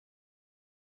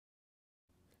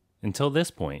Until this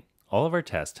point, all of our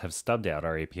tests have stubbed out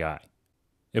our API.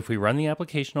 If we run the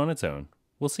application on its own,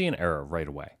 we'll see an error right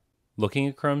away. Looking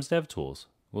at Chrome's DevTools,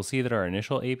 we'll see that our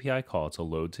initial API call to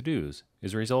load to-dos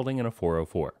is resulting in a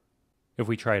 404. If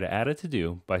we try to add a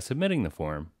to-do by submitting the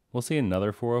form, we'll see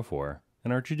another 404,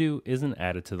 and our to-do isn't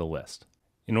added to the list.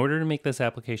 In order to make this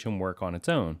application work on its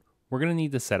own, we're going to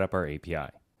need to set up our API.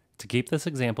 To keep this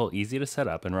example easy to set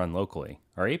up and run locally,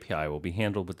 our API will be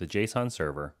handled with the JSON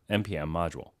server npm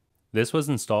module. This was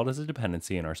installed as a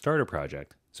dependency in our starter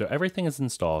project, so everything is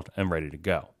installed and ready to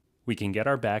go. We can get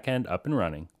our backend up and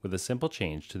running with a simple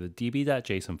change to the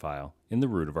db.json file in the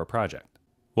root of our project.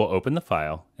 We'll open the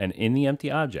file, and in the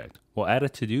empty object, we'll add a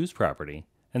to-dos property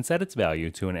and set its value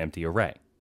to an empty array.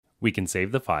 We can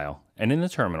save the file, and in the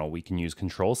terminal we can use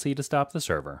Ctrl-C to stop the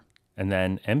server, and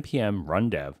then npm run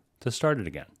dev to start it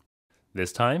again.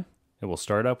 This time, it will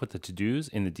start up with the to-dos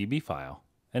in the db file,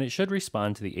 and it should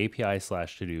respond to the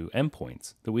API/to-do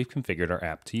endpoints that we've configured our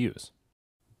app to use.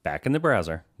 Back in the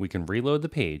browser, we can reload the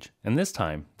page, and this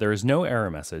time, there is no error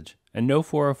message and no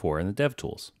 404 in the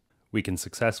DevTools. We can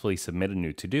successfully submit a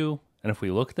new to-do, and if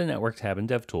we look at the Network tab in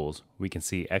DevTools, we can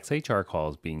see XHR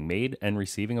calls being made and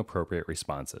receiving appropriate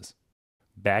responses.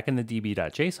 Back in the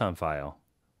db.json file,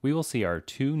 we will see our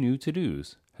 2 new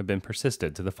to-dos have been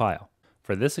persisted to the file.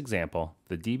 For this example,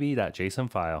 the db.json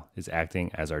file is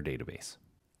acting as our database.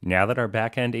 Now that our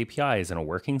backend API is in a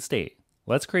working state,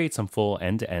 let's create some full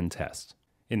end-to-end tests.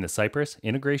 In the Cypress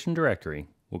integration directory,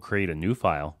 we'll create a new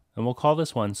file, and we'll call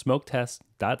this one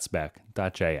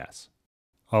smoketest.spec.js.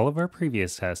 All of our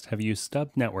previous tests have used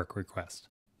stubbed network request.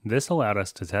 This allowed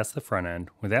us to test the front end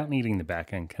without needing the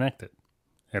back end connected.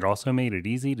 It also made it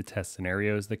easy to test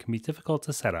scenarios that can be difficult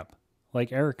to set up,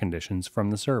 like error conditions from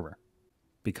the server.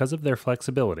 Because of their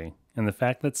flexibility and the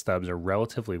fact that stubs are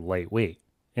relatively lightweight,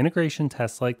 integration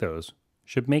tests like those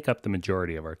should make up the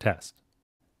majority of our tests.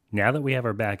 Now that we have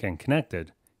our backend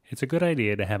connected, it's a good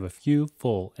idea to have a few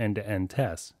full end-to-end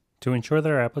tests to ensure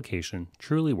that our application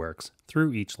truly works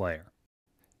through each layer.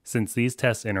 Since these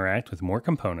tests interact with more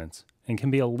components and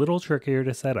can be a little trickier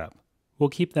to set up, we'll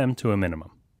keep them to a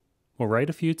minimum. We'll write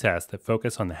a few tests that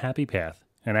focus on the happy path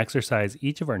and exercise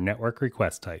each of our network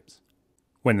request types.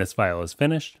 When this file is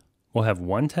finished, we'll have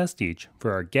one test each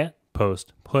for our get,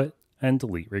 post, put, and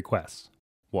delete requests.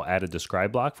 We'll add a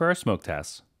describe block for our smoke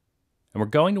tests, and we're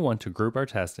going to want to group our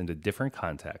tests into different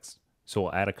contexts, so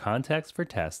we'll add a context for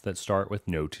tests that start with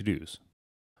no to-dos.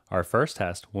 Our first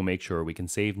test will make sure we can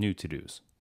save new to-dos.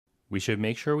 We should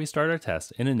make sure we start our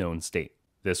test in a known state.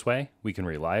 This way, we can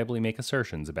reliably make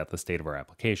assertions about the state of our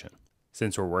application.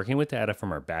 Since we're working with data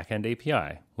from our backend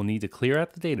API, we'll need to clear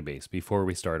out the database before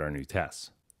we start our new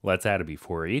tests. Let's add a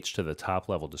before each to the top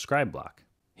level describe block.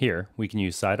 Here, we can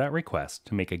use sci.request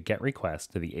to make a get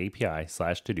request to the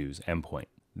API/to-dos endpoint.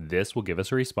 This will give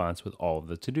us a response with all of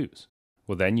the to-dos.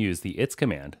 We'll then use the its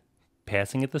command,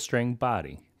 passing it the string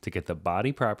body to get the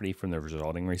body property from the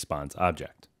resulting response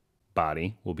object.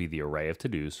 Body will be the array of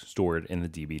to-dos stored in the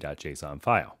db.json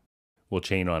file. We'll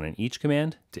chain on an each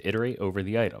command to iterate over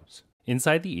the items.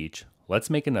 Inside the each, let's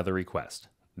make another request.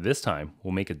 This time,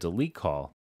 we'll make a delete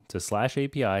call to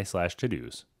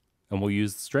 /API/to-dos, and we'll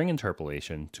use the string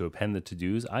interpolation to append the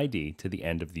to-dos ID to the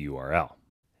end of the URL.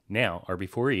 Now, our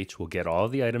before each will get all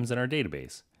of the items in our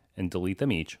database and delete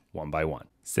them each one by one.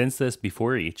 Since this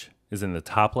before each is in the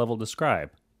top level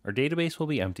describe, our database will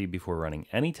be empty before running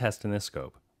any test in this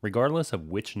scope, regardless of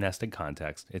which nested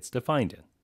context it's defined in.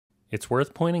 It's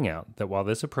worth pointing out that while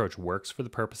this approach works for the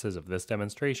purposes of this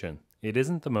demonstration, it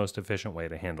isn't the most efficient way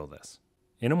to handle this.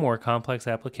 In a more complex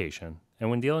application, and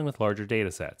when dealing with larger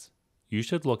datasets, you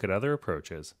should look at other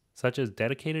approaches, such as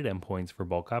dedicated endpoints for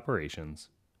bulk operations,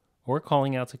 or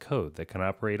calling out to code that can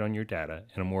operate on your data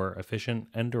in a more efficient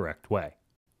and direct way.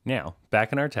 Now,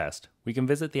 back in our test, we can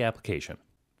visit the application.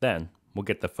 Then, we'll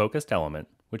get the focused element,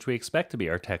 which we expect to be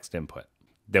our text input.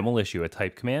 Then we'll issue a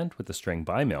type command with the string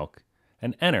by milk,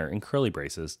 and enter in curly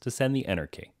braces to send the enter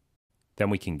key.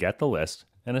 Then we can get the list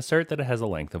and assert that it has a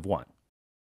length of 1.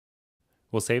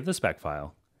 We'll save the spec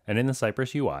file, and in the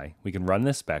Cypress UI, we can run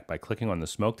this spec by clicking on the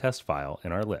smoke test file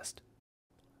in our list.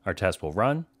 Our test will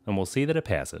run, and we'll see that it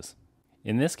passes.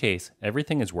 In this case,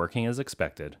 everything is working as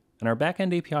expected, and our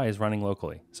backend API is running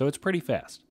locally, so it's pretty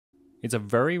fast. It's a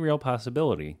very real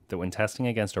possibility that when testing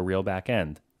against a real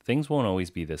backend, things won't always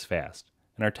be this fast,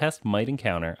 and our test might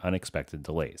encounter unexpected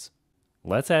delays.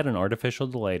 Let's add an artificial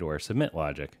delay to our submit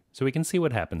logic so we can see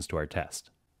what happens to our test.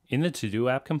 In the to-do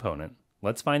app component,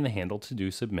 let's find the handle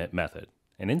to-do submit method,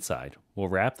 and inside, we'll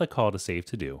wrap the call to save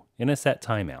to-do in a set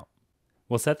timeout.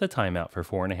 We'll set the timeout for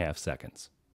 4.5 seconds.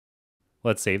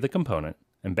 Let's save the component,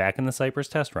 and back in the Cypress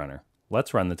test runner,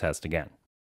 Let's run the test again.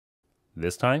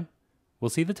 This time, we'll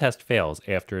see the test fails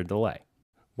after a delay.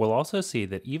 We'll also see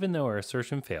that even though our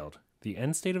assertion failed, the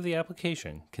end state of the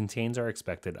application contains our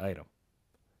expected item.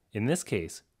 In this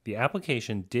case, the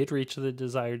application did reach the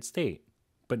desired state,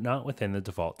 but not within the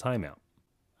default timeout.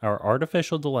 Our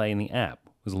artificial delay in the app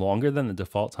was longer than the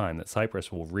default time that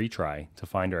Cypress will retry to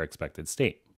find our expected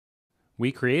state.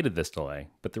 We created this delay,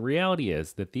 but the reality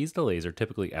is that these delays are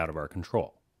typically out of our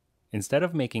control. Instead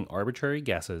of making arbitrary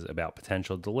guesses about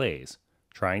potential delays,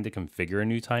 trying to configure a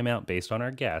new timeout based on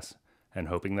our guess, and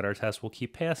hoping that our test will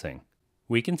keep passing,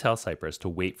 we can tell Cypress to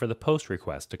wait for the post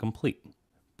request to complete.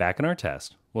 Back in our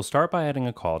test, we'll start by adding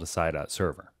a call to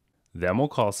Sci.server. Then we'll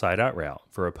call Sci.route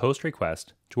for a post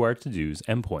request to our todos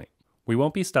endpoint. We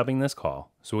won't be stubbing this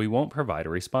call, so we won't provide a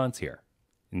response here.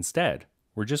 Instead,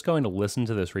 we're just going to listen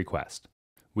to this request.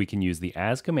 We can use the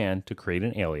as command to create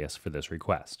an alias for this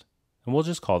request, and we'll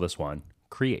just call this one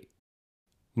create.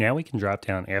 Now we can drop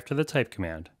down after the type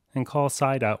command and call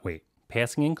Sci.wait,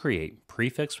 passing in create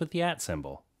prefixed with the @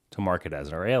 symbol to mark it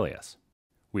as our alias.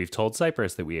 We've told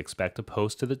Cypress that we expect a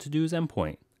post to the todos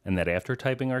endpoint and that after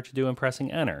typing our to-do and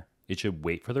pressing enter, it should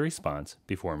wait for the response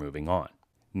before moving on.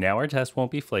 Now our test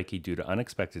won't be flaky due to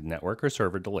unexpected network or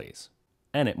server delays,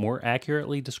 and it more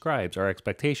accurately describes our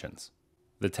expectations.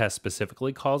 The test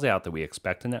specifically calls out that we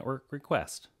expect a network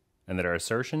request, and that our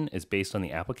assertion is based on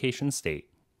the application state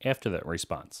after that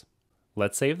response.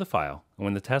 Let's save the file, and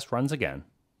when the test runs again,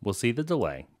 we'll see the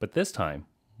delay, but this time,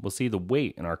 we'll see the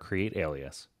wait in our create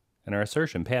alias, and our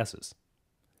assertion passes.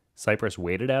 Cypress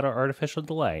waited out our artificial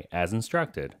delay as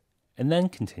instructed, and then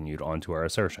continued on to our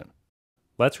assertion.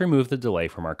 Let's remove the delay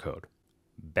from our code.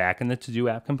 Back in the to-do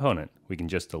app component, we can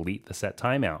just delete the set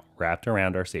timeout wrapped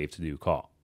around our save to-do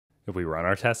call. If we run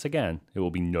our tests again, it will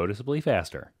be noticeably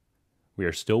faster. We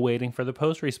are still waiting for the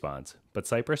post response, but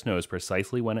Cypress knows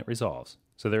precisely when it resolves,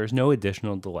 so there is no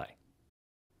additional delay.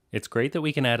 It's great that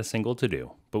we can add a single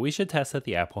to-do, but we should test that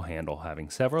the app will handle having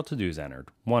several to-dos entered,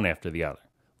 one after the other.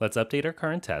 Let's update our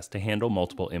current test to handle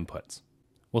multiple inputs.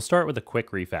 We'll start with a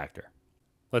quick refactor.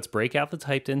 Let's break out the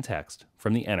typed in text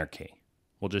from the enter key.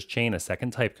 We'll just chain a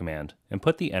second type command and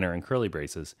put the enter in curly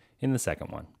braces in the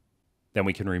second one. Then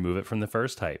we can remove it from the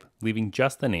first type, leaving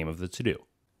just the name of the to-do.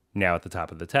 Now at the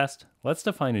top of the test, let's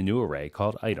define a new array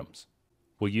called items.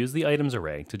 We'll use the items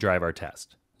array to drive our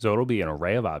test, so it'll be an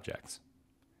array of objects.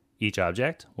 Each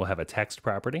object will have a text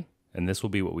property, and this will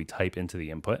be what we type into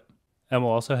the input. And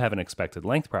we'll also have an expected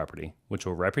length property, which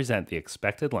will represent the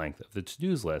expected length of the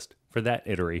to-dos list for that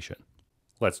iteration.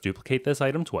 Let's duplicate this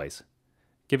item twice,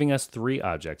 giving us 3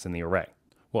 objects in the array.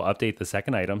 We'll update the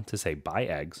second item to say buy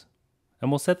eggs,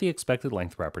 and we'll set the expected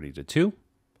length property to 2,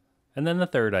 and then the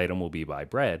third item will be buy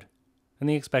bread, and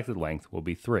the expected length will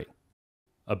be 3.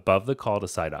 Above the call to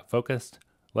Sci.focused,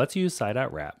 let's use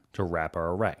Sci.wrap to wrap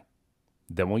our array.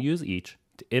 Then we'll use each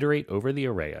to iterate over the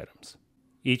array items.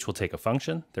 Each will take a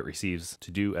function that receives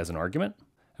to-do as an argument,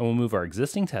 and we'll move our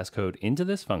existing test code into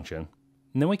this function,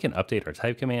 and then we can update our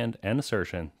type command and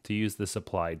assertion to use the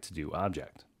supplied to-do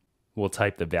object. We'll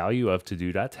type the value of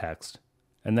to-do.text,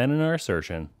 and then in our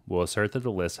assertion, we'll assert that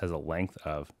the list has a length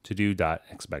of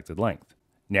to-do.expectedLength.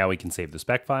 Now we can save the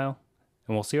spec file,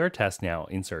 and we'll see our test now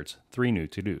inserts 3 new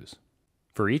to-dos.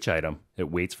 For each item,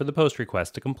 it waits for the post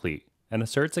request to complete and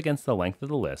asserts against the length of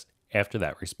the list after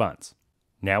that response.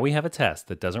 Now we have a test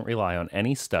that doesn't rely on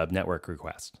any stub network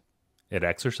request. It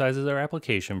exercises our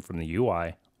application from the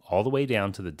UI all the way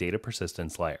down to the data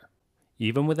persistence layer.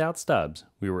 Even without stubs,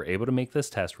 we were able to make this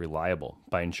test reliable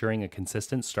by ensuring a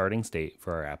consistent starting state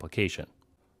for our application.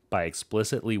 By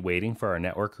explicitly waiting for our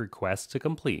network requests to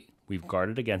complete, we've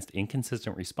guarded against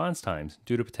inconsistent response times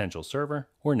due to potential server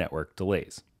or network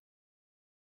delays.